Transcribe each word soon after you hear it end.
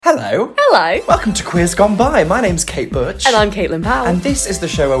Hello. Hello. Welcome to Queers Gone By. My name's Kate Butch. And I'm Caitlin Powell. And this is the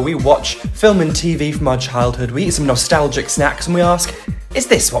show where we watch film and TV from our childhood, we eat some nostalgic snacks, and we ask, is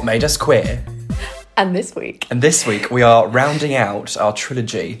this what made us queer? And this week we are rounding out our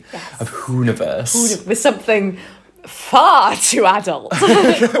trilogy of Hooniverse. with something far too adult.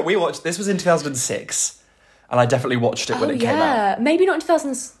 We watched, this was in 2006, and I definitely watched it when it came out. Maybe not in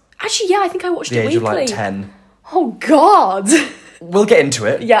 2000. Actually, yeah, I think I watched The it age of weekly. like 10. Oh, God. We'll get into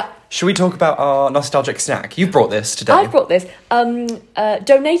it. Yeah. Should we talk about our nostalgic snack? You've brought this today. I've brought this.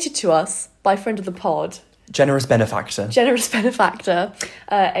 Donated to us by a friend of the pod. Generous benefactor.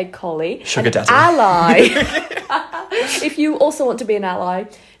 Egg Collie. Sugar daddy. Ally. If you also want to be an ally,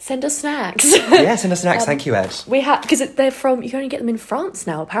 send us snacks. Yeah, send us snacks. Thank you, Ed. We have, because they're from, you can only get them in France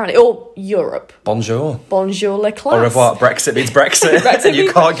now, apparently, or Europe. Bonjour. Bonjour, le classe. Au revoir. Brexit means Brexit. Brexit And you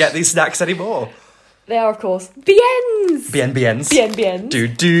means- can't get these snacks anymore. They are, of course, biens. Bien. Bien. Do. Bien. Do.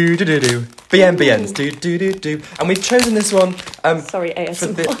 And we've chosen this one. Sorry,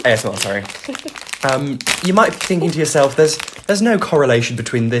 ASMR. ASMR, sorry. You might be thinking to yourself, there's no correlation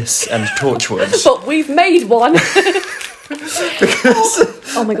between this and Torchwood. But we've made one. Because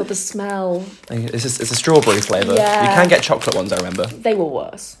Oh my god, the smell. it's a strawberry flavour. Yeah. You can get chocolate ones, I remember. They were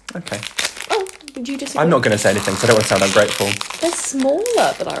worse. Okay. Oh, did you disagree? I'm not going to say anything, so I don't want to sound ungrateful. They're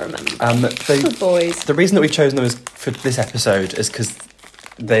smaller than I remember. Good boys. The reason that we've chosen them for this episode is because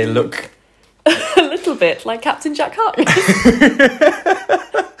they look... A little bit like Captain Jack Harkness.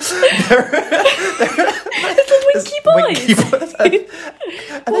 Little winky boys.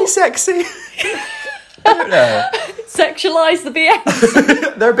 Are they sexy? I don't know. Sexualise the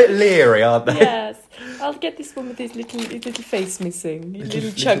BS. They're a bit leery, aren't they? Yes. I'll get this one with his little face missing. His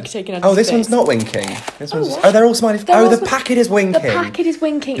little chunk taken out Oh, of his this one's face. not winking. This one's... what? Oh, they're all smiley... They're all the packet is winking. The packet is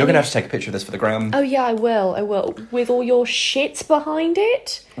winking. You're going to have to take a picture of this for the gram. Oh yeah, I will. With all your shit behind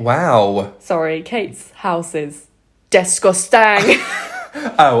it. Wow. Sorry, Kate's house is disgusting.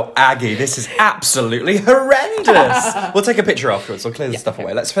 Oh, Aggie, this is absolutely horrendous. We'll take a picture afterwards. We'll clear the stuff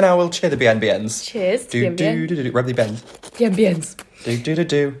away. For now, we'll cheer the BNBNs. Cheers. Do. Rub the bends. Biens.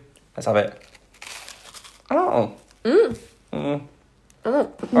 Do. Let's have it. Oh. Oh.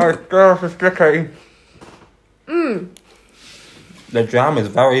 Oh, gosh, it's sticky. The jam is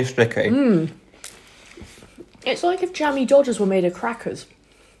very sticky. It's like if jammy Dodgers were made of crackers.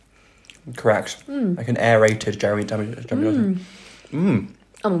 Correct. Like an aerated jammy Dodger. I'm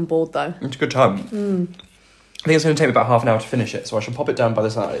on board though. It's a good time. I think it's going to take me about half an hour to finish it, so I shall pop it down by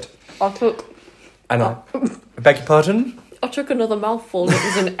the side. I took I beg your pardon? I took another mouthful and it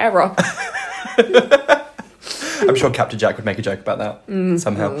was an error. I'm sure Captain Jack would make a joke about that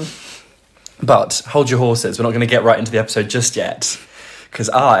somehow. But hold your horses, we're not going to get right into the episode just yet, because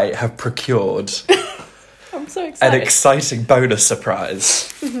I have procured I'm so an excited. exciting bonus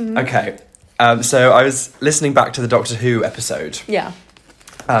surprise. Okay, so I was listening back to the Doctor Who episode, Yeah.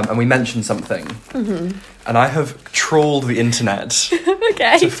 and we mentioned something, and I have trawled the internet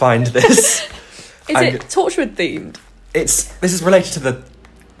Okay. to find this. Is it Torchwood themed? This is related to the...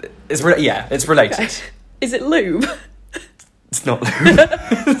 It's related. Okay. Is it lube? It's not lube.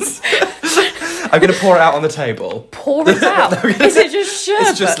 I'm going to pour it out on the table. Pour it out. Is it just sherbet?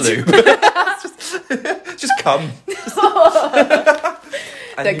 It's just lube. Just come.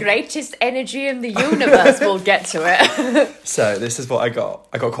 The greatest energy in the universe. We'll get to it. So this is what I got.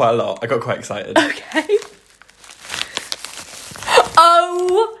 I got quite a lot. I got quite excited. Okay.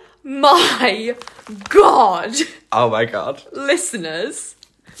 Oh my god. Oh my god. Listeners.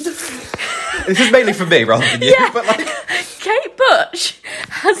 This is mainly for me rather than you. Yeah. But like, Kate Butch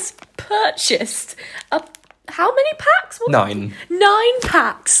has purchased how many packs? 9 9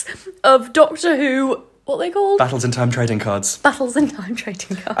 packs of Doctor Who. What are they called? Battles in Time trading cards. Battles in Time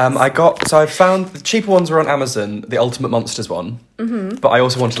trading cards. I found the cheaper ones were on Amazon, the Ultimate Monsters one. But I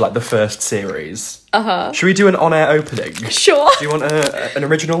also wanted like the first series. Should we do an on-air opening? Sure. Do you want an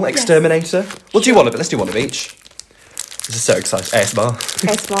original Exterminator? We'll do one of it. Let's do one of each. This is so exciting. ASMR.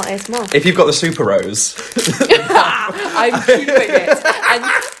 ASMR. If you've got the Super Rose. I'm keeping it. And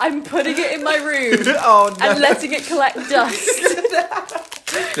I'm putting it in my room. Oh no. And letting it collect dust.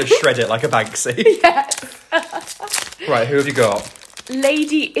 Just shred it like a Banksy. Yes. Right, who have you got?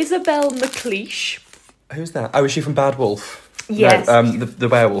 Lady Isabel McLeish. Who's that? Oh, is she from Bad Wolf? Yes. No, the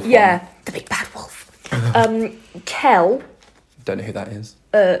werewolf one. Yeah. The big bad wolf. Kel Don't know who that is.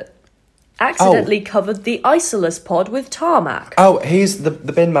 accidentally covered the Isolus pod with tarmac. Oh, he's the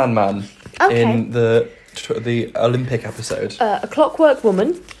Bin Man Okay. in the Olympic episode. A Clockwork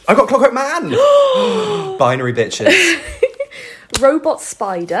Woman. I got Clockwork Man! Binary bitches. Robot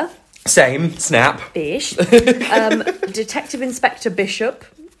Spider. Same. Snap. Bish. Detective Inspector Bishop.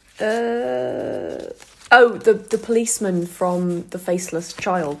 The policeman from The Faceless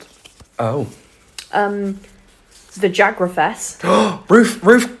Child. Oh. The Jagrafess.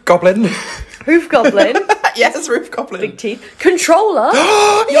 Roof Goblin. Hoof Goblin. Yes, Roof Goblin. Big teeth. Controller.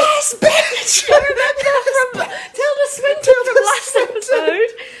 Yes, bitch! I remember from Tilda Swinton from last episode.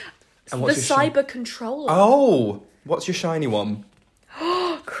 And The what's your Cyber Controller. Oh, what's your shiny one?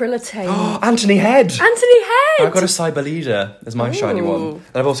 Krillitane. Anthony Head. Anthony Head. I've got a Cyber Leader as my shiny one. Ooh.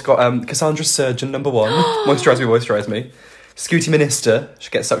 And I've also got Cassandra Surgeon #1. Moisturise me. Scooty Minister. She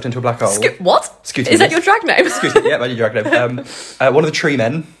gets sucked into a black hole. What? Scooty Is that Minister. your drag name? Scooty, yeah, my drag name. One of the Tree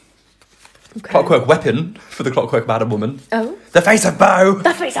Men. Okay. Clockwork Weapon for the Clockwork Madam Woman. Oh. The Face of Bow.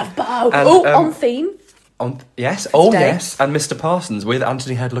 The Face of Bow. And, On theme. Yes. Oh, today. yes. And Mr. Parsons with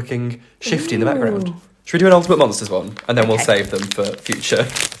Anthony Head looking shifty in the background. Should we do an Ultimate Monsters one? And then we'll Okay. save them for future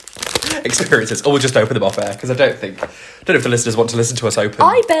experiences. Or we'll just open them off air, because I don't know if the listeners want to listen to us open.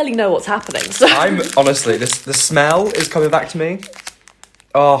 I barely know what's happening. So. I'm honestly, the smell is coming back to me.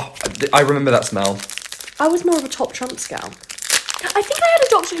 Oh, I remember that smell. I was more of a Top Trumps gal. I think I had a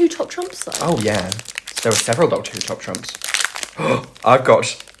Doctor Who Top Trumps though. Oh, yeah. There were several Doctor Who top trumps. I've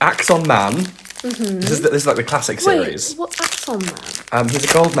got Axon Man. Mm-hmm. This is like the classic series. Wait, what's Axon Man? He's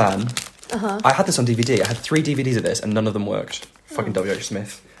a gold man. I had this on DVD. I had 3 DVDs of this, and none of them worked. Fucking W.H.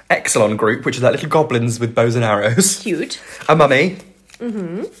 Smith. Exelon Group, which is like little goblins with bows and arrows. Cute. A mummy.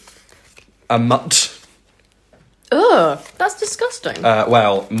 Mm-hmm. A mutt. Ugh, that's disgusting.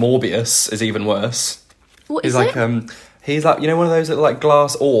 Well, Morbius is even worse. What He's is like it? he's like, you know, one of those little like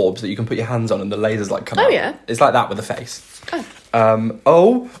glass orbs that you can put your hands on and the lasers like come out. Oh, yeah. It's like that with a face.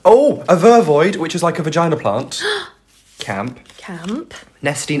 Oh. A Vervoid, which is like a vagina plant. Camp.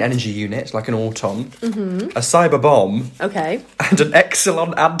 Nestine Energy Unit, like an Auton. Mm-hmm. A Cyber Bomb. Okay. And an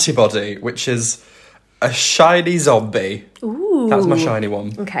Exelon Antibody, which is a shiny zombie. Ooh. That's my shiny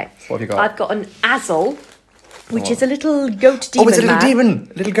one. Okay. What have you got? I've got an Azel, which is a little goat demon. Oh, it's a little man.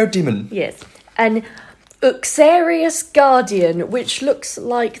 demon. A little goat demon. Yes. An Uxarius Guardian, which looks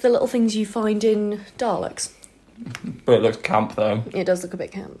like the little things you find in Daleks. But it looks camp, though. It does look a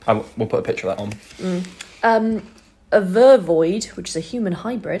bit camp. We'll put a picture of that on. A Vervoid, which is a human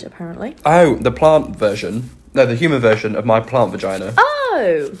hybrid, apparently. Oh, the plant version. No, the human version of my plant vagina.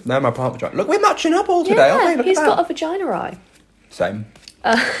 Oh! No, my plant vagina. Look, we're matching up all today, aren't we? Yeah, Look he's at got a that. vagina eye. Same.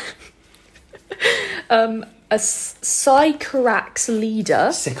 A Sycorax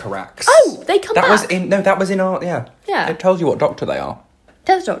leader. Sycorax. Oh, they come that back. That was in our, yeah. Yeah. It tells you what doctor they are.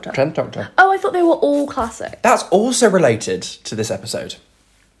 10th Doctor. 10th Doctor. Oh, I thought they were all classic. That's also related to this episode.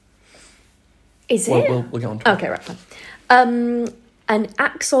 Is it? We'll get on to it. Okay, right, fine. An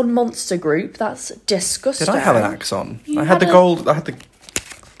Axon monster group. That's disgusting. Did I have an Axon? You I had had the gold. I had the.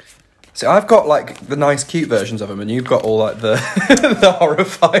 See, I've got like the nice, cute versions of them, and you've got all like the the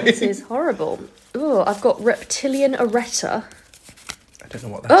horrifying. This is horrible. Oh, I've got Reptilian Areta. I don't know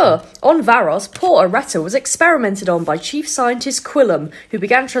what that is. On Varos, poor Areta was experimented on by Chief Scientist Quillum, who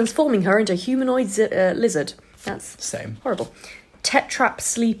began transforming her into a humanoid lizard. That's Same. horrible. Tetrap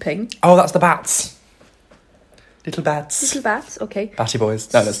sleeping. Oh, that's the bats. Little bats. Little bats, okay. Batty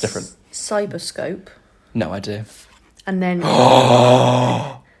boys. No, that's different. Cyberscope. No idea. And then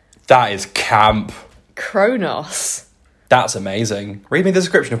That is camp. Kronos. That's amazing. Read me the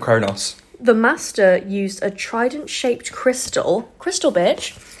description of Kronos. The Master used a trident-shaped crystal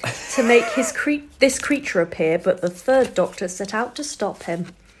bitch, to make this creature appear, but the Third Doctor set out to stop him.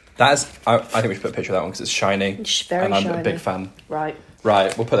 That is. I think we should put a picture of that one because it's shiny. It's very and I'm shiny. a big fan. Right.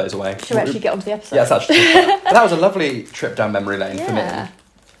 Right, we'll put those away. Should we actually get onto the episode? Yeah, it's actually. That was a lovely trip down memory lane for Yeah. me.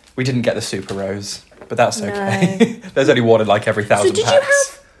 We didn't get the Super Rose, but that's okay. There's only one in like every 1,000 So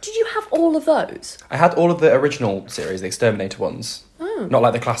packs. did you have all of those? I had all of the original series, the Exterminator ones. Not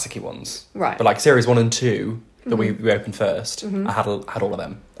like the classic-y ones. Right. But like series 1 and 2 that we opened 1st, I had all of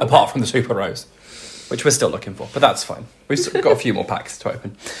them. Apart from the Super Rose, which we're still looking for. But that's fine. We've still got a few more packs to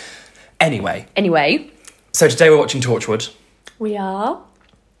open. Anyway, so today we're watching Torchwood. We are.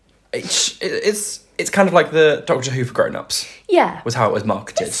 It's kind of like the Doctor Who for grown-ups. Yeah. Was how it was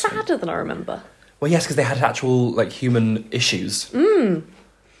marketed. It's sadder than I remember. Well, yes, because they had actual like human issues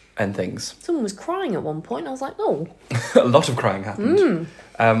and things. Someone was crying at one point. I was like, oh. A lot of crying happened.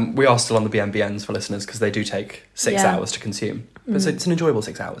 We are still on the BNBNs for listeners because they do take 6 Yeah. hours to consume. But it's an enjoyable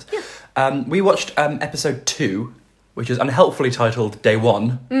 6 hours. Yeah. We watched episode 2, which is unhelpfully titled Day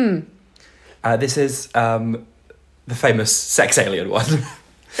 1. This is the famous sex alien one.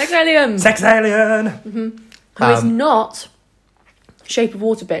 Sex alien! Sex alien! Who is not Shape of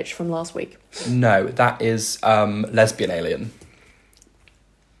Water bitch from last week. No, that is lesbian alien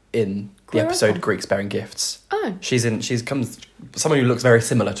in the Queer episode icon. Greeks Bearing Gifts. Oh. She comes someone who looks very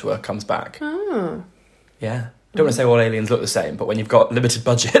similar to her comes back. Oh. Yeah. Don't want to say all aliens look the same, but when you've got limited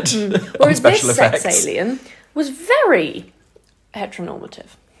budget on Whereas special this effects. sex alien was very heteronormative.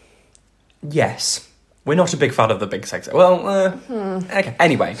 Yes. We're not a big fan of the big sex. Well, okay.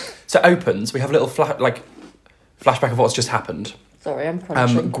 Anyway, so it opens. We have a little flashback of what's just happened. Sorry, I'm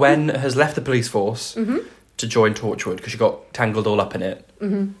crunching. Gwen has left the police force to join Torchwood because she got tangled all up in it.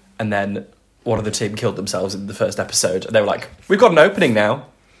 Mm-hmm. And then one of the team killed themselves in the first episode. And they were like, we've got an opening now.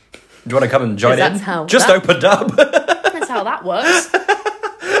 Do you want to come and join in? That's how just opened up. That's how that works.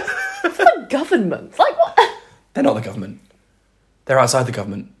 The government. Like, what? They're not the government. They're outside the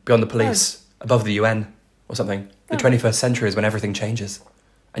government, beyond the police, above the UN or something. The 21st century is when everything changes.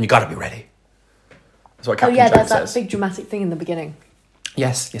 And you got to be ready. That's what Captain Jack there's says. that big dramatic thing in the beginning.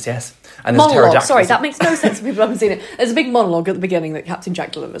 Yes. And there's Monologue. Sorry, that makes no sense if people haven't seen it. There's a big monologue at the beginning that Captain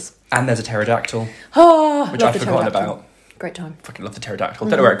Jack delivers. And there's a pterodactyl, Which I've forgotten about. Great time. Fucking love the pterodactyl.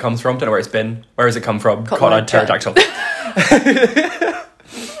 Don't know where it comes from. Don't know where it's been. Where has it come from? Cotton-eyed pterodactyl.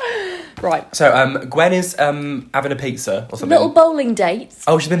 Right. So Gwen is having a pizza or something. Little bowling dates.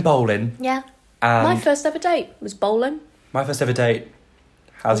 Oh, she's been bowling. Yeah. And My first ever date was bowling. my first ever date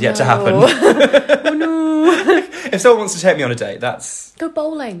has yet to happen. Oh no. If someone wants to take me on a date, that's... Go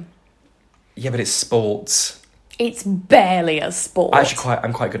bowling. Yeah, but it's sports. It's barely a sport.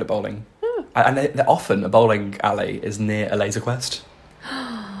 I'm quite good at bowling. And they're often a bowling alley is near a laser quest.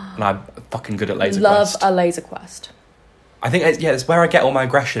 And I'm fucking good at laser Love quest. a laser quest. I think, it's where I get all my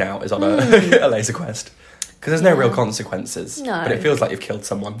aggression out is on a laser quest. Because there's no real consequences. No. But it feels like you've killed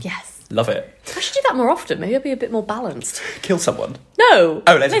someone. Yes. Love it. I should do that more often. Maybe I'll be a bit more balanced. Kill someone. No.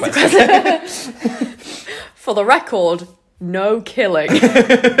 Oh, laser quest. For the record, no killing.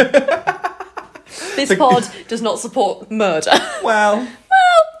 This pod does not support murder. Well,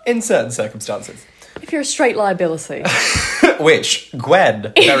 in certain circumstances. If you're a straight liability. Which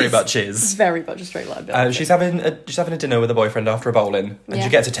Gwen very much is. Very much a straight liability. She's having a dinner with a boyfriend after a bowling, and Yeah. she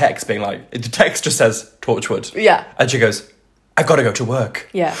gets a text being like, the text just says Torchwood. Yeah. And she goes, I've got to go to work.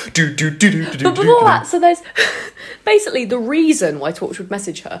 Yeah. Do. But before that, so there's basically the reason why Torch would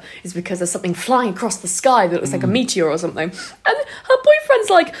message her is because there's something flying across the sky that looks like a meteor or something. And her boyfriend's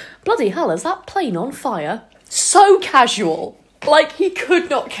like, bloody hell, is that plane on fire? So casual. Like, he could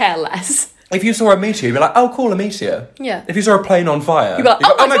not care less. If you saw a meteor, you'd be like, oh, cool, a meteor. Yeah. If you saw a plane on fire, You'd be like, you'd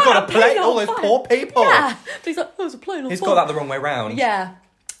go, oh my God, a plane, all on those fire." poor people. Yeah. But he's like, oh, there's a plane on He's fire. got that the wrong way round. Yeah.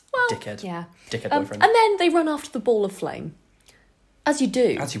 Well, Dickhead. Yeah. Dickhead boyfriend. And then they run after the ball of flame. As you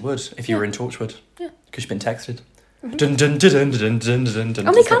do. As you would if you were in Torchwood. Yeah. Because you've been texted. Dun, dun, dun, dun, dun, dun, dun, dun,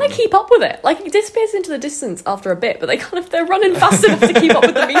 And they kind of keep up with it. Like, it disappears into the distance after a bit, but they're running fast enough to keep up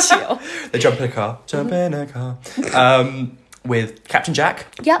with the meteor. They jump in a car. In a car. With Captain Jack.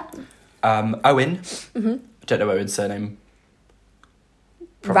 Yep. Owen. I don't know Owen's surname.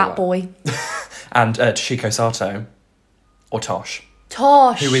 Probably Rat not. boy. And Toshiko Sato. Or Tosh.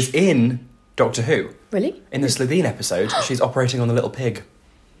 Tosh. Who is in Doctor Who. Really? In the Slitheen episode, she's operating on the little pig.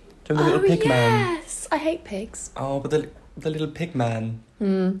 Do you remember the little pig man? Yes. I hate pigs. Oh, but the little pig man.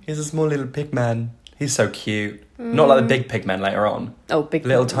 He's a small little pig man. He's so cute. Not like the big pig man later on. Oh, big The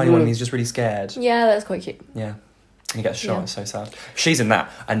little pig. tiny one, he's just really scared. Yeah, that's quite cute. Yeah. And he gets shot, Yeah. it's so sad. She's in that,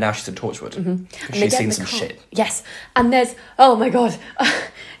 and now she's in Torchwood. And they She's get seen in the some car. shit. Yes. And there's... Oh, my God.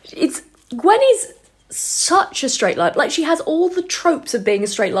 Gwen is such a straight liability. Like, she has all the tropes of being a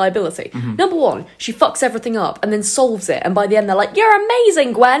straight liability. Number one, she fucks everything up and then solves it, and by the end they're like, you're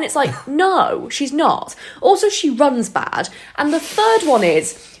amazing, Gwen. It's like, no, she's not. Also, she runs bad. And the third one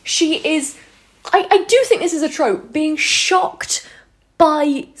is, she is... I do think this is a trope, being shocked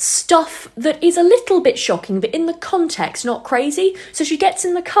by stuff that is a little bit shocking, but in the context, not crazy. So she gets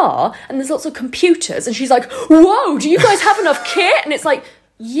in the car, and there's lots of computers, and she's like, whoa, do you guys have enough kit? And it's like,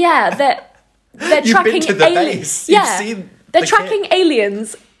 yeah, they're You've tracking been to the aliens. base. You've Yeah, seen they're the tracking kit.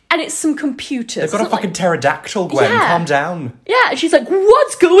 aliens, and it's some computers. They've got a It's not fucking like- pterodactyl, Gwen. Yeah. Calm down. Yeah, and she's like,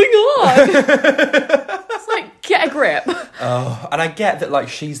 what's going on? It's like, get a grip. Oh, and I get that, like,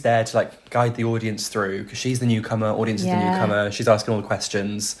 she's there to, like, guide the audience through, because she's the newcomer, audience is the Yeah. newcomer, she's asking all the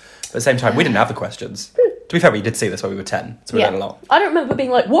questions. But at the same time, we didn't have the questions. To be fair, we did see this when we were 10, so we learned a lot. I don't remember being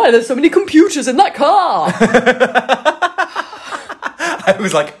like, why are there so many computers in that car? I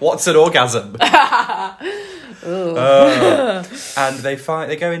was like, what's an orgasm? And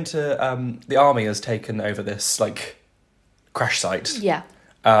they go into the army has taken over this like crash site. Yeah.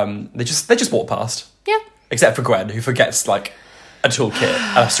 They just walk past. Yeah. Except for Gwen, who forgets like a toolkit and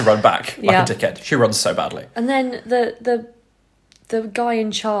has to run back like Yeah. a dickhead. She runs so badly. And then the guy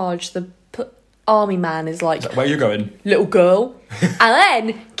in charge, army man is like, Where are you going? little girl. And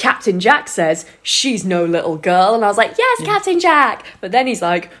then Captain Jack says, she's no little girl. And I was like, yes, Captain Jack. But then he's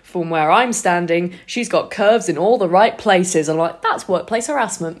like, from where I'm standing, she's got curves in all the right places. And I'm like, that's workplace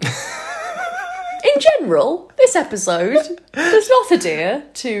harassment. In general, this episode does not adhere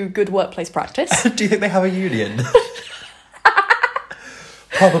to good workplace practice. Do you think they have a union?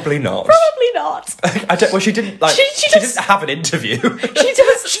 Probably not. Probably not. I don't. Well, she didn't like. She didn't have an interview. She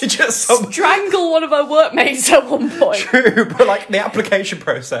does. She just strangle one of her workmates at one point. True, but like the application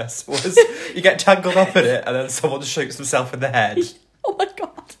process was, you get tangled up in it, and then someone shoots themselves in the head. Oh my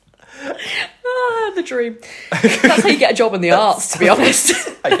god. Ah, the dream. That's how you get a job in the arts, to be honest.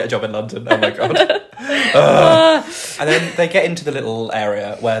 I get a job in London. Oh my god. And then they get into the little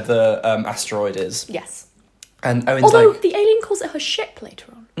area where the asteroid is. Yes. And Owen's Although like, the alien calls it her ship later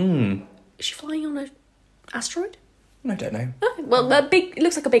on. Mm. Is she flying on an asteroid? I don't know. Oh, well, it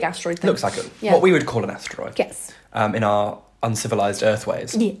looks like a big asteroid thing. Looks like it. Yeah. What we would call an asteroid. Yes. In our uncivilized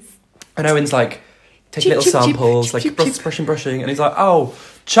Earthways. Yes. And Owen's like, taking Chip, little chip, chip, samples, chip, like chip, chip. brushing, and he's like, oh,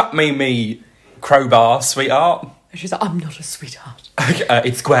 chuck me crowbar, sweetheart. And she's like, I'm not a sweetheart.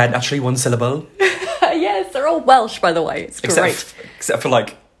 It's Gwen, actually one syllable. Yes, they're all Welsh, by the way. It's great. Except for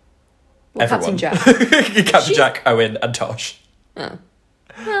like, Well, everyone. Captain Jack. Captain Jack, Owen and Tosh. Oh.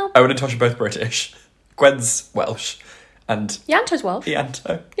 Well, Owen and Tosh are both British. Gwen's Welsh. And Yanto's Welsh.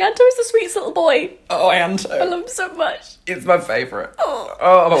 Ianto. Yanto is the sweetest little boy. Oh, Ianto. I love him so much. It's my favourite. Oh.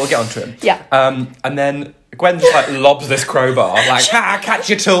 But we'll get on to him. Yeah. And then Gwen just like lobs this crowbar, like, catch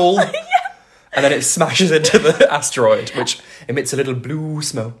your tool. Yeah. And then it smashes into the asteroid, which emits a little blue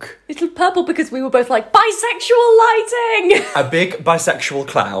smoke. Little purple because we were both like, bisexual lighting! A big bisexual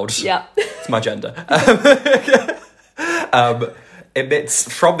cloud. Yeah. It's my gender.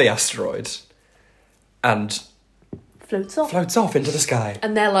 Emits from the asteroid and Floats off. floats off into the sky.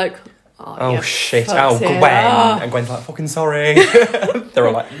 And they're like, Oh, yeah, shit. fuck's Oh, it. Gwen. Ah. And Gwen's like, fucking sorry. They're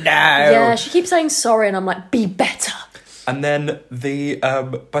all like, no. Yeah, she keeps saying sorry and I'm like, be better. And then the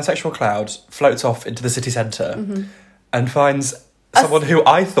bisexual cloud floats off into the city centre and finds someone who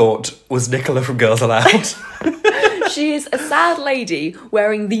I thought was Nicola from Girls Aloud. She is a sad lady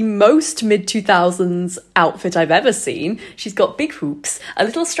wearing the most mid-2000s outfit I've ever seen. She's got big hoops, a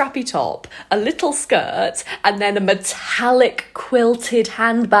little strappy top, a little skirt, and then a metallic quilted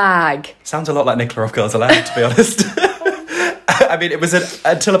handbag. Sounds a lot like Nicola of Girls Aloud, to be honest. I mean, it was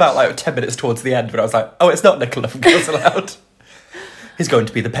until about like 10 minutes towards the end when I was like, oh, it's not Nicola from Girls Aloud. He's going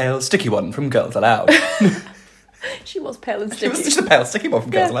to be the pale, sticky one from Girls Aloud. She was pale and She sticky. was just the pale, sticky one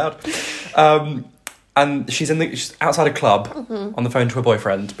from Girls Aloud. And she's outside a club on the phone to her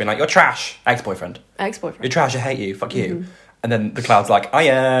boyfriend, being like, you're trash. Ex-boyfriend. Ex-boyfriend. You're trash, I hate you, fuck you. And then the cloud's like, oh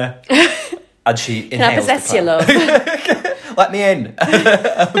yeah. And she Can I inhales possess the your cloud. love? Let me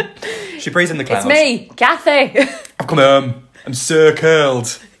in. She breathes in the cloud. It's me, Kathy. I've come home. I'm so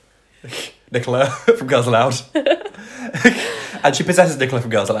curled. Nicola from Girls Aloud. And she possesses Nicola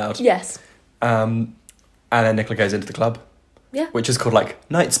from Girls Aloud. Yes. And then Nicola goes into the club. Yeah. Which is called like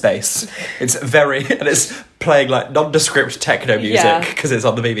Night Space. It's and it's playing like nondescript techno music because it's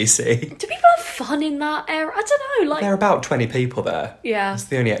on the BBC. Do people have fun in that era? I don't know. Like, There are about 20 people there. yeah. It's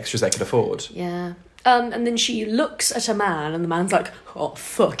the only extras they could afford. Yeah. And then she looks at a man, and the man's like, oh,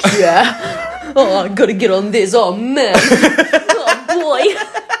 fuck yeah. Oh, I gotta get on this. Oh, man. Oh,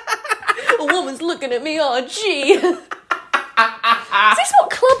 boy. A woman's looking at me. Oh, gee. Is this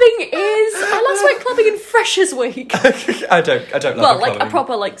what clubbing is? I last went clubbing in Freshers Week. I don't love Well, the like clubbing. a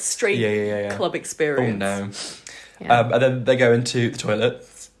proper, like, straight Yeah. club Oh experience. no. Yeah. And then they go into the toilet.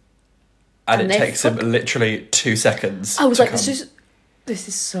 And And it they takes him literally 2 seconds. I was to like, come. this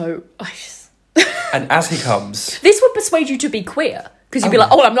is so... And as he comes, This would persuade you to be queer. Because you'd be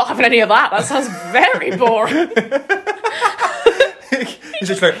like, oh, I'm not having any of that. That sounds very boring. he's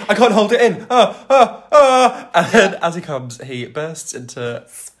just like, I can't hold it in. And then as he comes, he bursts into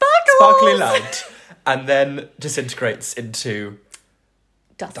sparkly light and then disintegrates into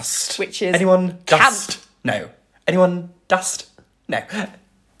dust. Which is... Anyone camp. dust? No. Anyone dust? No.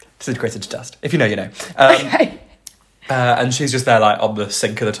 Disintegrates into dust. If you know, you know. Okay. And she's just there, like, on the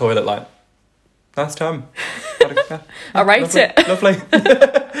sink of the toilet, like, nice time. I rate Lovely. it. Lovely.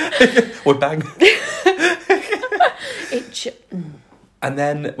 Would bang. And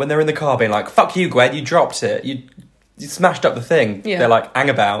then when they're in the car being like, fuck you, Gwen, you dropped it. You smashed up the thing. Yeah. They're like, hang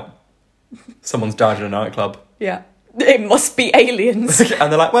about. Someone's died in a nightclub. Yeah. It must be aliens.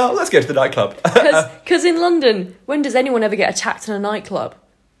 And they're like, well, let's go to the nightclub. Because in London, when does anyone ever get attacked in a nightclub?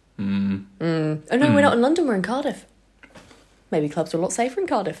 Oh no, we're not in London, we're in Cardiff. Maybe clubs are a lot safer in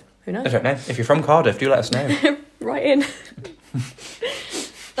Cardiff. Who I knows? don't know. If you're from Cardiff, do let us know. Right in.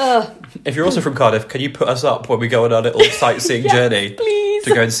 If you're also from Cardiff, can you put us up when we go on our little sightseeing journey please.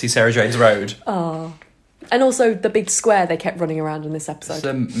 to go and see Sarah Jane's Road? Oh. And also the big square they kept running around in this episode. It's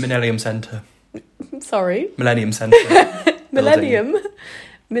the Millennium Centre. Sorry. Millennium Centre. Millennium.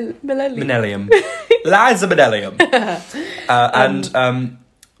 Millennium. Millennium. Liza Millennium. And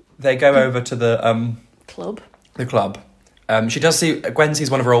they go over to the club. The club. She does see Gwen sees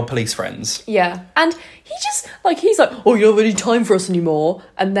one of her old police friends. Yeah, and he's like, oh, you don't have any time for us anymore.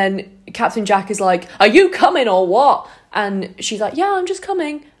 And then Captain Jack is like, are you coming or what? And she's like, yeah, I'm just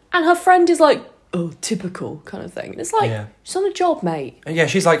coming. And her friend is like, oh, typical kind of thing. And it's like, she's on a job, mate. And yeah,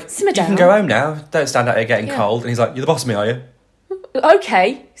 she's like, simmer you down. can go home now. Don't stand out here getting cold. And he's like, you're the boss of me, are you?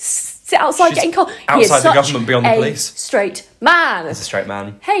 Okay, sit outside She's getting cold. outside the government, beyond the police. Straight man. He's a straight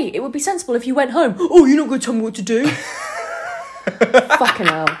man. Hey, it would be sensible if you went home. Oh, you're not going to tell me what to do. Fucking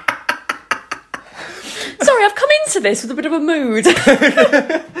hell. Sorry, I've come into this with a bit of a mood.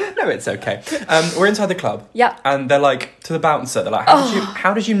 No, it's okay. We're inside the club. Yeah. And they're like, to the bouncer, they're like,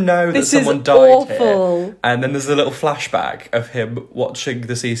 how did you know that this someone is died awful. here? And then there's a little flashback of him watching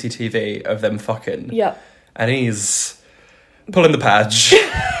the CCTV of them fucking. Yeah. And he's pulling the badge.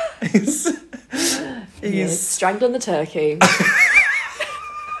 he's strangling the turkey.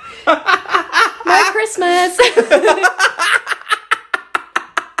 Merry Christmas.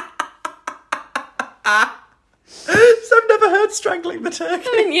 So I've never heard strangling the turkey.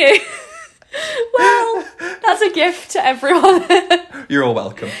 Haven't you? Well, that's a gift to everyone. You're all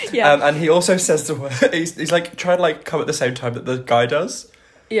welcome. Yeah. And he also says the word. He's like trying to like come at the same time that the guy does.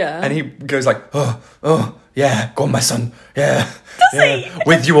 Yeah. And he goes like, oh, yeah, go on, my son, yeah. Does he?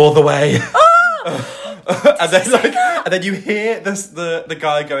 With you all the way. Oh! and then you hear the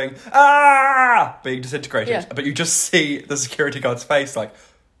guy going, being disintegrated. Yeah. But you just see the security guard's face like,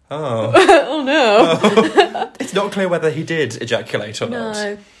 oh. Oh no. It's not clear whether he did ejaculate or not.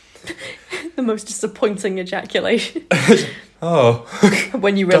 No. The most disappointing ejaculation. Oh.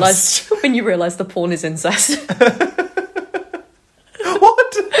 when you realise the porn is incest.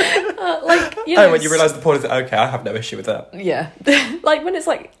 What? When you realise the porn is okay, I have no issue with that. Yeah. Like when it's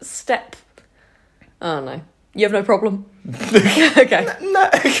like step. I don't know. You have no problem? Okay. No.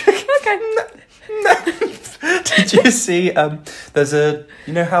 Okay. No. Did you see, there's a,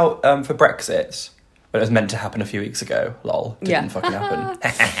 you know how for Brexit, when it was meant to happen a few weeks ago, lol, didn't fucking happen.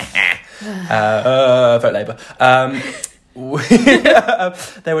 Vote Labour.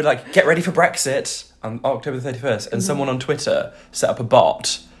 They would like, get ready for Brexit on October the 31st, and someone on Twitter set up a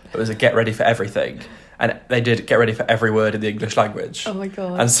bot that was a get ready for everything. And they did get ready for every word in the English language. Oh my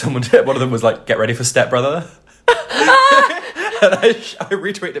God. And one of them was like, get ready for stepbrother. And I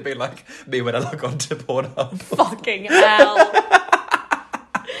retweeted it being like, me when I log on to Pornhub. Fucking hell.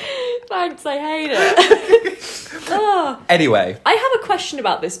 Thanks, I hate it. Oh. Anyway. I have a question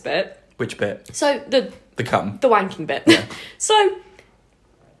about this bit. Which bit? So, the cum. The wanking bit. Yeah. So,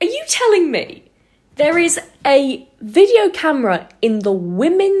 are you telling me there is a video camera in the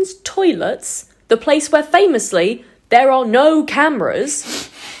women's toilets, the place where famously there are no cameras,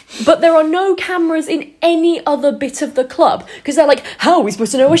 but there are no cameras in any other bit of the club? Because they're like, how are we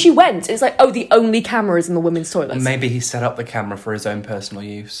supposed to know where she went? It's like, oh, the only camera is in the women's toilets. Maybe he set up the camera for his own personal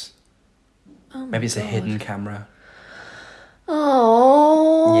use. Oh Maybe it's God. a hidden camera.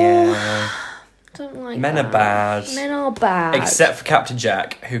 Oh. Yeah. Don't like Men that. are bad. Men are bad. Except for Captain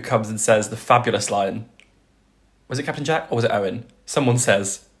Jack, who comes and says the fabulous line. Was it Captain Jack or was it Owen? Someone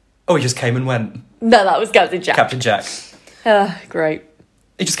says, oh, he just came and went. No, that was Captain Jack. Captain Jack. Great.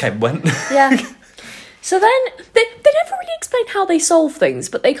 He just came and went. Yeah. So then, they never really explain how they solve things,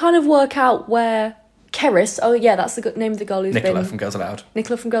 but they kind of work out where Keris, oh yeah, that's the name of the girl who's Nicola from Girls Aloud.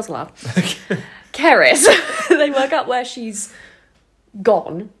 Nicola from Girls Aloud. Keris. They work out where she's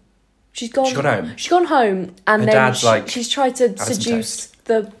gone. She's gone home. She's gone home, and Her then dad's like, she's tried to "Have some seduce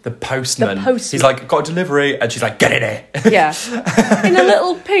toast." the postman. The postman. He's like, got a delivery, and she's like, get in here. yeah, in a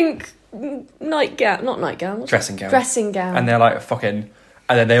little pink nightgown, not nightgown, what's Dressing gown. Dressing gown. And they're like, fucking...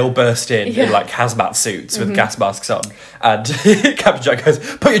 And then they all burst in like hazmat suits with gas masks on. And Captain Jack goes,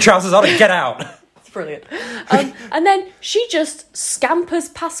 put your trousers on and get out. It's brilliant. And then she just scampers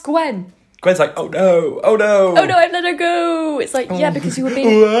past Gwen. Gwen's like, oh no, oh no. Oh no, I've let her go. It's like, yeah, because you were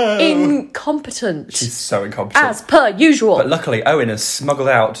being incompetent. She's so incompetent. As per usual. But luckily, Owen has smuggled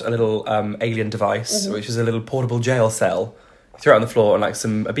out a little alien device, which is a little portable jail cell. Throw it on the floor and like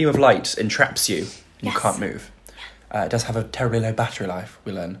a beam of light entraps you. And you can't move. It does have a terribly low battery life,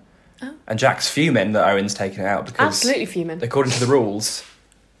 we learn. Oh. And Jack's fuming that Owen's taken it out because... Absolutely fuming. According to the rules,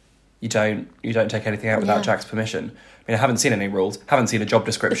 you don't take anything out without Jack's permission. I mean, I haven't seen any rules, haven't seen a job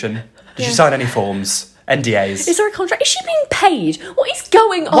description. Did you sign any forms? NDAs. Is there a contract? Is she being paid? What is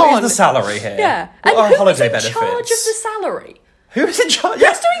going on? What is the salary here? Yeah. What And are who holiday is in benefits? charge of the salary? Who is in charge?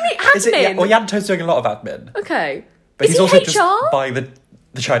 Who's doing the admin? Is it, well, Yanto's doing a lot of admin. Okay. But is he's he also HR? just buying the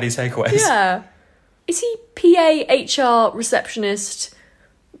Chinese takeaways. Yeah. Is he PA, HR, receptionist?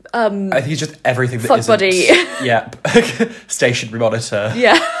 I think he's just everything that Fuck isn't... buddy. Yeah. Stationary monitor.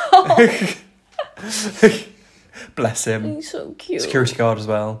 Yeah. Bless him. He's so cute. Security guard as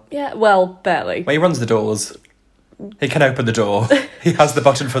well. Yeah, well, barely. When he runs the doors, he can open the door. He has the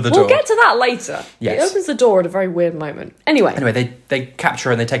button for the door. We'll get to that later. Yes. He opens the door at a very weird moment. Anyway, they capture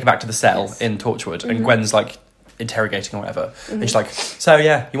her and they take her back to the cell Yes. in Torchwood, and Gwen's like interrogating or whatever, and she's like, "So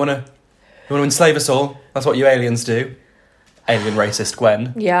yeah, you want to enslave us all? That's what you aliens do." Alien racist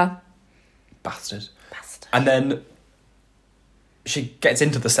Gwen, yeah. bastard. And then she gets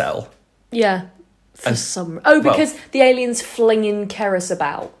into the cell. Yeah. And- Because the aliens flinging Karis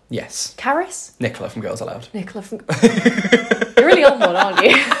about. Yes, Karis? Nicola from Girls Aloud. Nicola from... You're really on one, aren't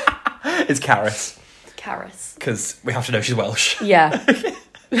you? It's Karis, Karis. because we have to know she's Welsh. Yeah.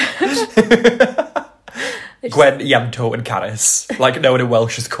 Gwen, Yanto, and Karis. Like no one in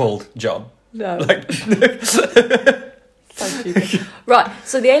Welsh is called John. No. Like, So stupid. Right,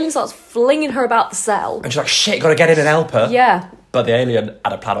 so the alien starts flinging her about the cell. and she's like, "Shit, gotta get in and help her." Yeah. But the alien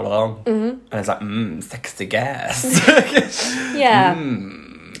had a plan all along. And it's like, sexy gas. Yeah.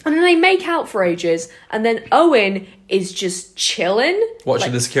 And then they make out for ages, and then Owen is just chilling. Watching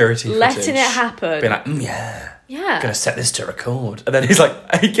like, the security footage. letting it happen. Being like, yeah. Yeah. Gonna set this to record. And then he's like,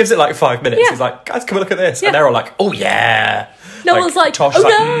 he gives it like 5 minutes. Yeah. He's like, guys, come and look at this. Yeah. And they're all like, oh yeah. No one's like, Tosh oh is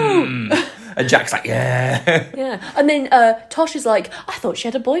like, no. And Jack's like, yeah. Yeah. And then Tosh is like, I thought she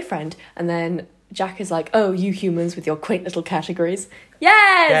had a boyfriend. And then Jack is like, oh, you humans with your quaint little categories.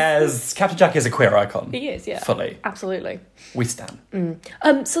 Yes! Yes. Captain Jack is a queer icon. He is, yeah. Fully. Absolutely. We stand.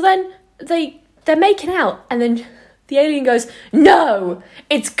 So then they're making out, and then the alien goes, no,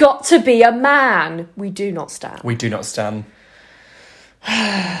 it's got to be a man. We do not stand. We do not stand.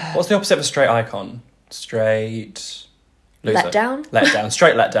 What's the opposite of a straight icon? Straight... Loser. Let down? Let down.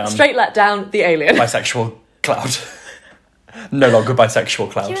 Straight let down. Straight let down the alien. Bisexual cloud. No longer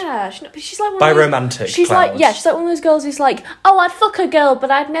bisexual cloud. Yeah, she's like one of those, Biromantic she's cloud. like, yeah, she's like one of those girls who's like, oh, I'd fuck a girl, but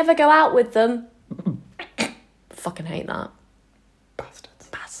I'd never go out with them. Fucking hate that.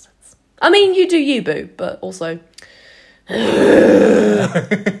 Bastards. I mean, you do you, boo, but also...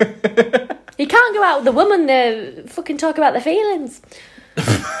 He can't go out with the woman, they fucking talk about their feelings.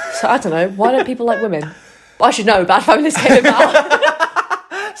 So, I don't know, why don't people like women? I should know, Bad Feminist came about.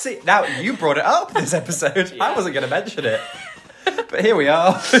 See, now you brought it up this episode. I wasn't going to mention it. But here we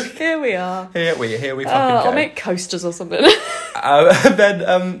are. Here we are. Here we fucking go. I'll make coasters or something. And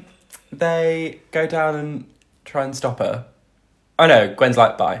then they go down and try and stop her. Oh no, Gwen's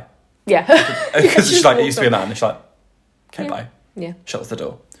like, bye. Yeah. Because she's like, it used to be a man. And she's like, okay, bye. Yeah. Shuts the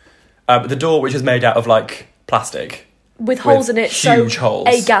door. The door, which is made out of like plastic. With holes in it, huge so holes.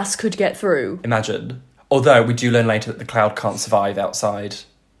 a gas could get through. Imagine. Although we do learn later that the cloud can't survive outside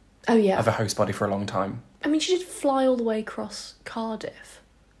Oh, yeah. of a host body for a long time. I mean, she did fly all the way across Cardiff.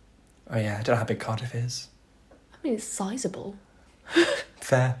 Oh yeah, I don't know how big Cardiff is. I mean, it's sizable.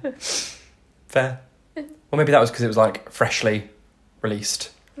 Fair. Well, maybe that was because it was like freshly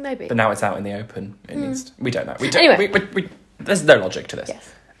released. Maybe. But now it's out in the open. It needs to, we don't know. We don't, Anyway. we, there's no logic to this.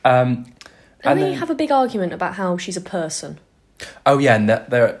 Yes. And And they then, have a big argument about how she's a person. oh yeah, and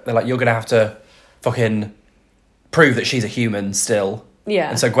they're like, you're going to have to fucking prove that she's a human still. Yeah.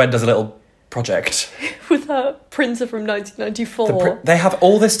 And so Gwen does a little project. With her printer from 1994. They have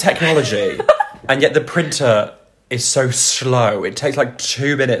all this technology, and yet the printer is so slow. It takes like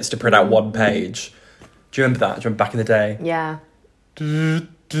 2 minutes to print out one page. Do you remember that? Do you remember back in the day? Yeah.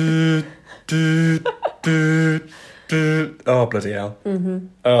 Oh, bloody hell.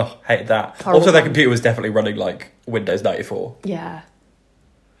 Oh, hated that. Horrible. Also, their computer was definitely running like Windows 94. Yeah.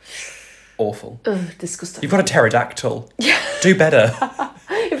 Awful. Ugh, disgusting. You've got a pterodactyl. Do better.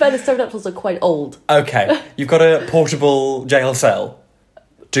 In fact, the pterodactyls are quite old. Okay. You've got a portable jail cell.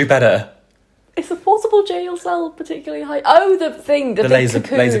 Do better. Is the portable jail cell particularly high? Oh, the thing, the big laser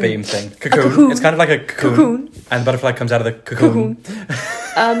cocoon. beam thing. cocoon. It's kind of like a cocoon. And the butterfly comes out of the cocoon.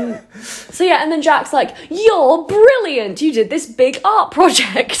 So yeah, and then Jack's like, you're brilliant! You did this big art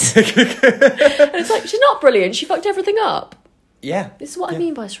project! And it's like, she's not brilliant, she fucked everything up. Yeah. This is what I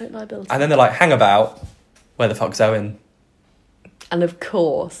mean by straight liability. And then they're like, hang about. Where the fuck's Owen? And of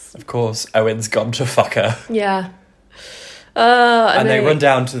course. Of course, Owen's gone to fuck her. Yeah. And they run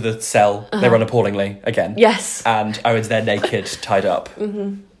down to the cell. They run appallingly again. Yes. And Owen's there naked, tied up.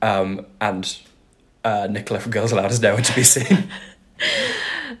 And Nicola from Girls Aloud is nowhere to be seen.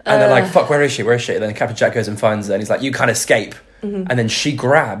 And they're like, fuck, where is she? Where is she? And then Captain Jack goes and finds her, and he's like, you can't escape. And then she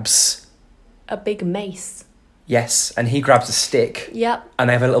grabs... a big mace. Yes, and he grabs a stick. Yep. And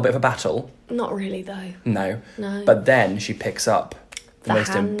they have a little bit of a battle. Not really, though. No. No. But then she picks up the most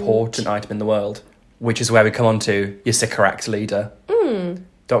hand. important item in the world, which is where we come on to your Sycorax leader.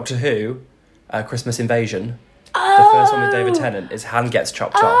 Doctor Who, Christmas Invasion. The first one with David Tennant, his hand gets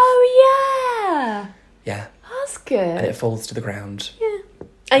chopped off. Oh, yeah. Yeah. That's good. And it falls to the ground. Yeah.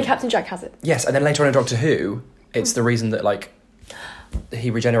 And Captain Jack has it. Yes, and then later on in Doctor Who, it's the reason that, like, he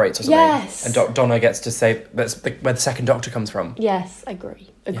regenerates or something. Yes. And Donna gets to say... That's where the second Doctor comes from. Yes, agree.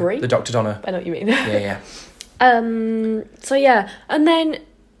 Agree? Yeah, the Dr. Donna. I know what you mean. Yeah. So, yeah. And then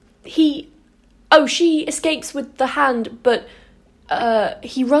he... Oh, she escapes with the hand, but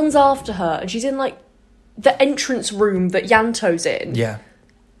he runs after her, and she's in, like, the entrance room that Yanto's in. Yeah.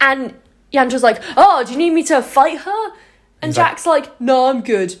 And Yanto's like, oh, do you need me to fight her? And He's Jack's like, no, I'm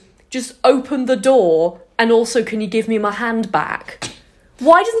good. Just open the door, and also can you give me my hand back?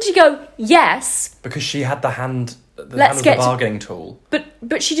 Why doesn't he go, yes? Because she had the hand... The Let's hand was get the bargaining tool.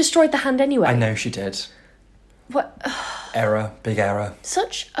 But she destroyed the hand anyway. I know she did. What? Error. Big error.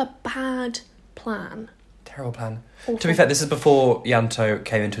 Such a bad plan. Terrible plan. Awful. To be fair, this is before Yanto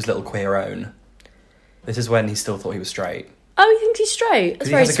came into his little queer own. This is when he still thought he was straight. Oh, he thinks he's straight. That's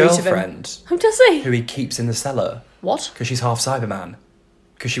He very has a sweet of him. girlfriend Oh, does he? who he keeps in the cellar What? because she's half Cyberman.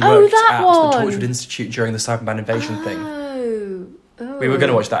 Because she Oh, worked that at one. the Torchwood Institute during the Cyberman invasion thing. Oh. We were going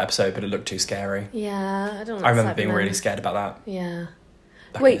to watch that episode, but it looked too scary. Yeah, I don't know. I remember being really scared about that. Yeah.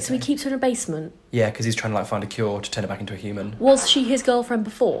 back in Wait, the so he day. keeps her in a basement? Yeah, because he's trying to like find a cure to turn her back into a human. Was she his girlfriend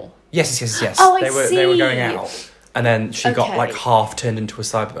before? Yes. Oh, I They were going see. out, and then she got Okay. like half turned into a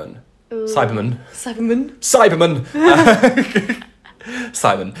Cyberman. Ooh. Cyberman. Simon.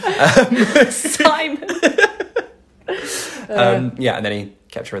 Simon. Simon. Yeah, and then he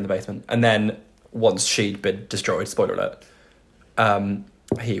kept her in the basement. And then once she'd been destroyed, spoiler alert,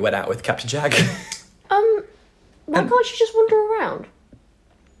 he went out with Captain Jack. Why can't she just wander around?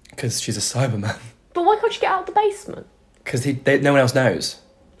 Because she's a Cyberman. But why can't she get out of the basement? Because no one else knows.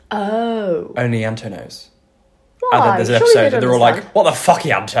 Oh. Only Yanto knows. Why? And then there's an Surely episode they'd and they're all like, understand. what the fuck,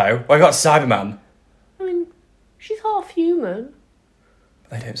 Yanto? Why got Cyberman? I mean, she's half human.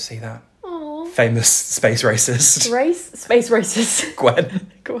 They don't see that. Oh. Famous space racist. Space racist.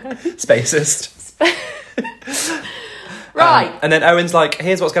 Gwen. Go ahead. Spacist. Right. And then Owen's like,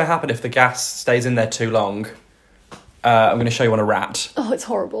 here's what's going to happen if the gas stays in there too long. I'm going to show you on a rat. Oh, it's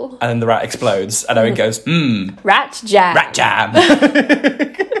horrible. And then the rat explodes. And Owen goes, Rat jam. rat jam.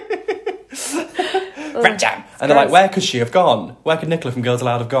 Rat jam. And they're like, where could she have gone? Where could Nicola from Girls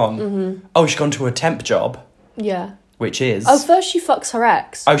Aloud have gone? Mm-hmm. Oh, she's gone to a temp job, Yeah. which is... Oh, first she fucks her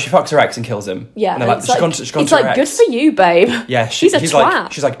ex. Oh, she fucks her ex and kills him. Yeah. And they're like, it's she's gone to it's her like, good ex. for you, babe. Yeah, She's a he's twat.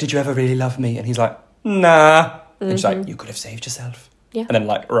 like, she's like, did you ever really love me? And he's like, nah. And she's like, you could have saved yourself. Yeah. And then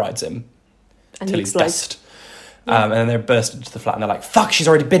like rides him And till he he's explodes. dust. And then they burst into the flat and they're like, fuck, she's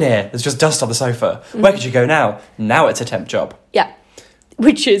already been here. There's just dust on the sofa. Where could you go now? Now it's a temp job. Yeah.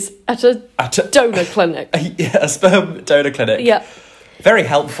 Which is at a At a, donor clinic. a sperm donor clinic. Yeah. Very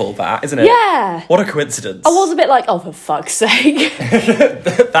helpful, that, isn't it? Yeah. What a coincidence. I was a bit like, oh, for fuck's sake.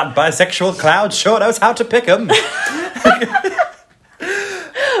 That bisexual cloud sure knows how to pick 'em.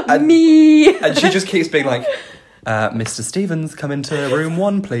 Me. And she just keeps being like, Mr. Stevens, come into room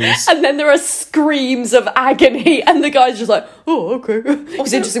 1, please. And then there are screams of agony, and the guy's just like, oh, okay.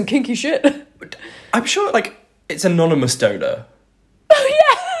 He's into some kinky shit. I'm sure, like, it's anonymous donor. Oh,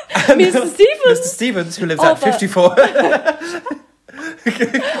 yeah. Mr. Stevens. Mr. Stevens, who lives at Offer. 54.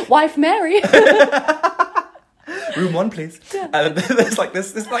 Wife Mary. Room 1, please. And there's like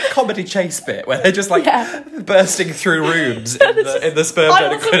this like comedy chase bit where they're just like bursting through rooms in the sperm donor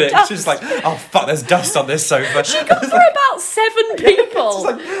piles of clinic. dust. She's just like, oh fuck, there's dust on this sofa. For about 7 people. It's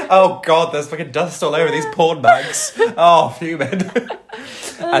like, oh god, there's fucking dust all over these porn bags. Oh, fuming.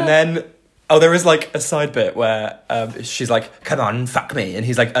 And then, oh, there is like a side bit where she's like, come on, fuck me. And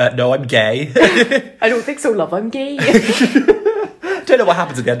he's like, no, I'm gay. I don't think so, love. I'm gay. Don't know what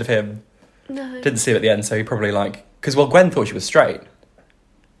happens at the end of him. No. Didn't see him at the end, so he probably like... Because, well, Gwen thought she was straight.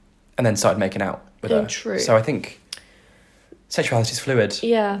 And then started making out with her. True. So I think sexuality is fluid.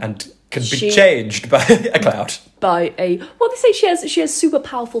 Yeah. And can be changed by a cloud. By a... Well, they say she has super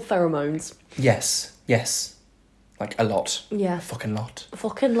powerful pheromones. Yes. Like, a lot. Yeah. A fucking lot. A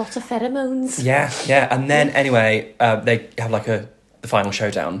fucking lot of pheromones. Yeah. And then, anyway, they have, like, the final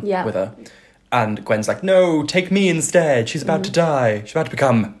showdown with her. And Gwen's like, no, take me instead. She's about to die. She's about to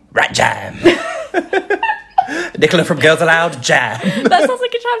become Rat Jam. Nicola from Girls Aloud, jam. That sounds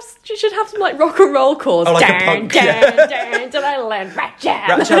like she should have some like rock and roll chords. Oh, like a punk, Rat Jam.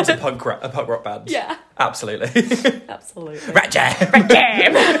 Rat Jam's a punk rock band. Yeah. Absolutely. Absolutely. Rat Jam. Rat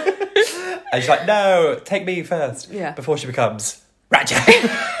Jam. And she's like, no, take me first. Yeah. Before she becomes Rat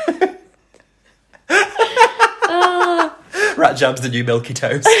Jam. Rat Jam's the new Milky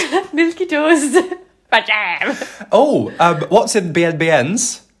Toast. Milky Toast. Rat Jam. Oh, what's in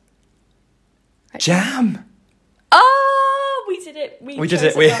BNBN's? Jam. Oh, we did it. We did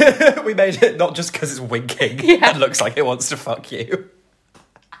it. We made it not just because it's winking and looks like it wants to fuck you.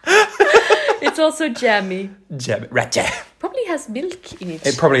 It's also jammy. Jam. Rat Jam. Probably has milk in it.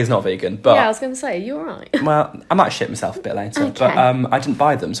 It probably is not vegan, but... Yeah, I was going to say, you're alright. Well, I might shit myself a bit later, Okay. but I didn't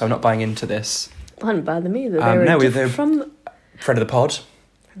buy them, so I'm not buying into this. I didn't buy them either. No, They they're were from friend of the pod,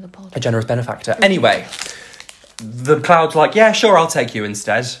 the pod. a generous benefactor. Anyway, the cloud's like, yeah, sure, I'll take you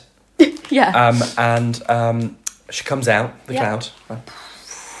instead. Yeah. And she comes out, the cloud,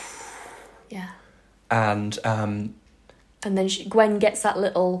 Yeah. and then Gwen gets that the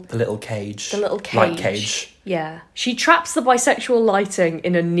little cage. Light cage. Yeah. She traps the bisexual lighting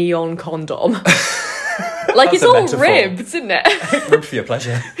in a neon condom. Like, it's a all metaphor. ribbed, isn't it? Rib for your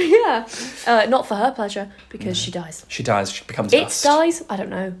pleasure. Yeah. Not for her pleasure, because she dies. She dies, she becomes It dust. dies? I don't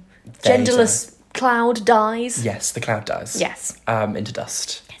know. They Genderless cloud dies? Yes, the cloud dies. Yes. Into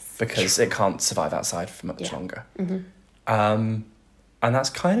dust. Yes. Because it can't survive outside for much longer. And that's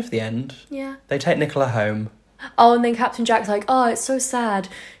kind of the end. Yeah. They take Nicola home. Oh, and then Captain Jack's like, oh, it's so sad.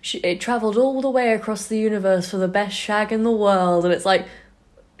 It travelled all the way across the universe for the best shag in the world. And it's like,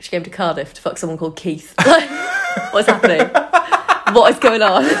 she came to Cardiff to fuck someone called Keith. Like, what's happening? What is going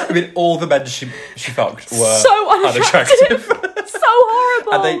on? I mean, all the men she fucked were So unattractive. So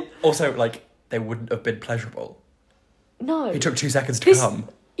horrible. And they also, like, they wouldn't have been pleasurable. No. It took 2 seconds to come.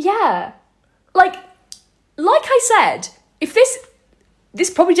 Yeah. Like I said, if this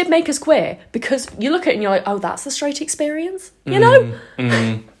probably did make us queer, because you look at it and you're like, oh, that's the straight experience? You know?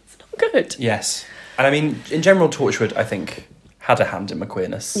 It's not good. Yes. And I mean, in general, Torchwood, I think, had a hand in my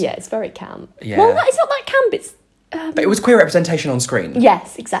queerness. Yeah, it's very camp. Yeah. Well, it's not that camp, it's... But it was queer representation on screen.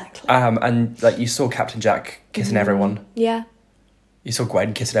 Yes, exactly. And, like, you saw Captain Jack kissing everyone. Yeah. You saw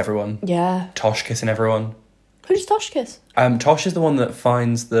Gwen kissing everyone. Yeah. Tosh kissing everyone. Who does Tosh kiss? Tosh is the one that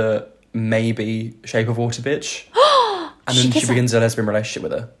finds the maybe Shape of Water bitch. And then she begins a lesbian relationship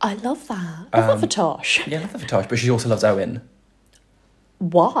with her. I love that. I love that for Tosh. Yeah, I love that for Tosh, but she also loves Owen.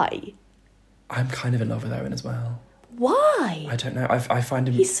 Why? I'm kind of in love with Owen as well. Why? I don't know. I find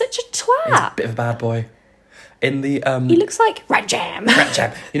him... He's such a He's twat. a bit of a bad boy. In the... He looks like Rat Jam. Rat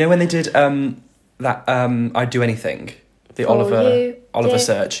Jam. You know when they did that I'd Do Anything? The Follow Oliver you,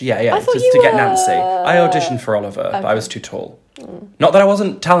 search. Yeah. I thought to you get were- Nancy. I auditioned for Oliver, but I was too tall. Not that I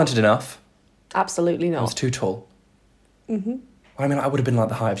wasn't talented enough. Absolutely I was not. too tall. Mm-hmm. I mean, I would have been like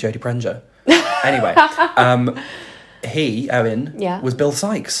the height of Jodie Prenger. Anyway, Owen, Yeah. was Bill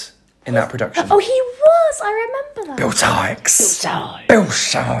Sykes in that production. Oh, he was. I remember that. Bill Sykes. Sykes. Bill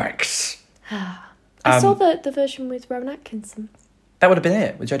Sykes. I saw the version with Rowan Atkinson. That would have been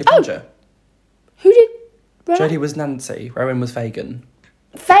it with Jodie Prenger. Who did Rowan? Jodie was Nancy. Rowan was Fagin.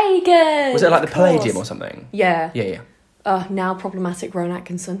 Fagin. Was it like the of course. Palladium or something? Yeah. Yeah. Now problematic Rowan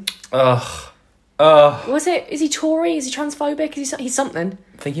Atkinson. Ugh. Was it? Is he Tory? Is he transphobic? He's something.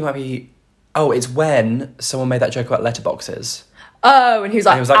 I think he might be... Oh, it's when someone made that joke about letterboxes. Oh, and he was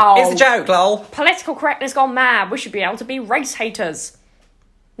like, And he was like, oh, it's a joke, lol. political correctness gone mad. We should be able to be race haters.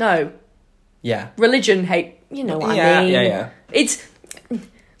 No, Yeah. religion hate. You know what I mean? Yeah. It's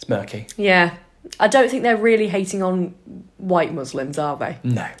murky. Yeah. I don't think they're really hating on white Muslims, are they?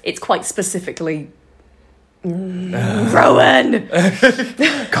 No. It's quite specifically... Rowan!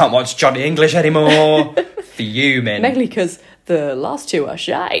 Can't watch Johnny English anymore. Fuming. Mainly because the last two are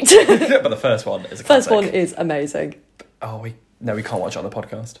shite. But the first one is a classic. First one is amazing. Oh, we can't watch it on the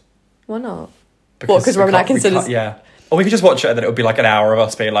podcast. Why not? What, because we Rowan can't- we Atkinson can't- is... Yeah. Or we could just watch it and then it would be like an hour of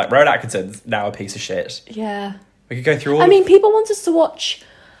us being like, Rowan Atkinson's now a piece of shit. Yeah. We could go through all I mean, people want us to watch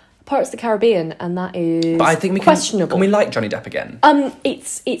Pirates of the Caribbean, and that is but I think we questionable. Can we like Johnny Depp again?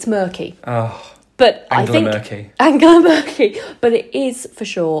 It's murky. Oh, But Angela I think... Murky. Angela Murky. But it is for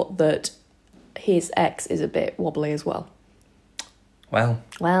sure that his ex is a bit wobbly as well. Well,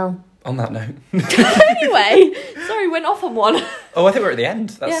 Well... on that note. Anyway, sorry, went off on one. Oh, I think we're at the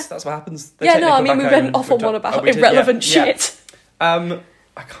end. That's what happens. They take Nicole we back went home. off on one about we did, irrelevant yeah. shit.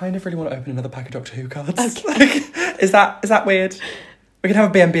 I kind of really want to open another pack of Doctor Who cards. Okay. Is that weird? We can have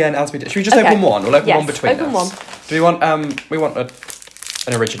a BNBN as we did. Should we just Okay. open one? We'll open Yes, one between open us. one. Do we want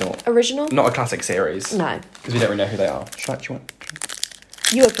an original? Original? Not a classic series. No. Because we don't really know who they are. Do you want?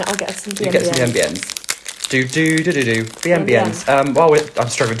 You open it, I'll get us some You get some BNBN. BNBNs. BNBNs. I'm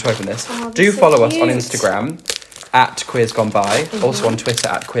struggling to open this. Oh, Do they're so follow us on cute. Instagram at Queers Gone By. Also on Twitter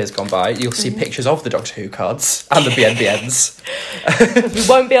at Queers Gone By. You'll see pictures of the Doctor Who cards and the BNBNs. We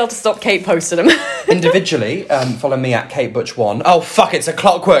won't be able to stop Kate posting them. Individually, follow me at Kate Butch1. Oh fuck! It's a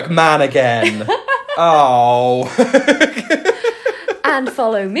Clockwork Man again. Oh. And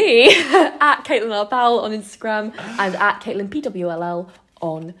follow me at Caitlin R. Powell on Instagram and at Caitlin PWLL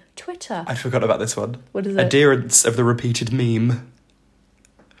on Twitter. I forgot about this one. What is it? Adherence of the repeated meme.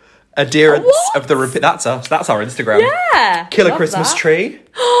 Adherence of the repeat. That's us. That's our Instagram. Yeah. Kill a love Christmas that. tree.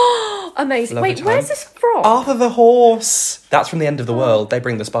 Amazing. Lovely Wait, time. where's this from? Arthur the horse. That's from the End of the World. They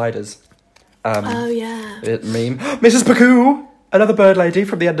bring the spiders. Oh, yeah. Meme. Mrs. Pacoo. Another bird lady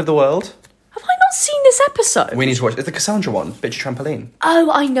from the End of the World. Have I not seen this episode? We need to watch. It's the Cassandra one. Bitchy trampoline. Oh,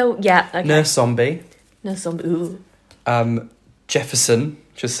 I know. Yeah. Okay. Nurse zombie. No, ooh. Jefferson.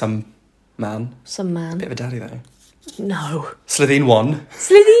 Just some man. Some man. Bit of a daddy though. No. Slitheen 1.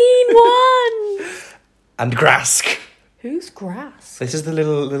 Slitheen 1! And Grask. Who's Grass? This is the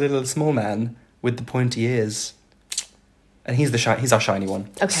little small man with the pointy ears. And he's he's our shiny one.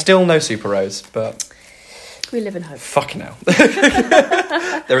 Okay. Still no Super Rose, but We live in hope. fucking hell.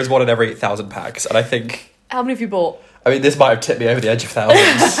 There is one in every 1,000 packs, and I think... How many have you bought? I mean, this might have tipped me over the edge of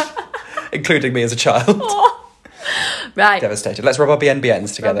thousands, including me as a child. Right. Devastated. Let's rub our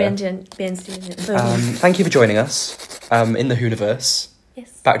BNBNs together. Thank you for joining us in the Hooniverse.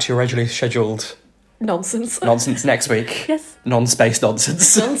 Yes. Back to your regularly scheduled Nonsense. nonsense next week. Yes. Non-space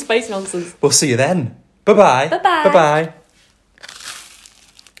nonsense. Non-space nonsense. We'll see you then. Bye-bye. Bye-bye. Bye-bye.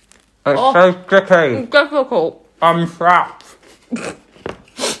 It's so sticky. Difficult. I'm trapped.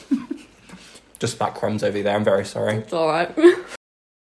 Just back crumbs over there. I'm very sorry. It's alright.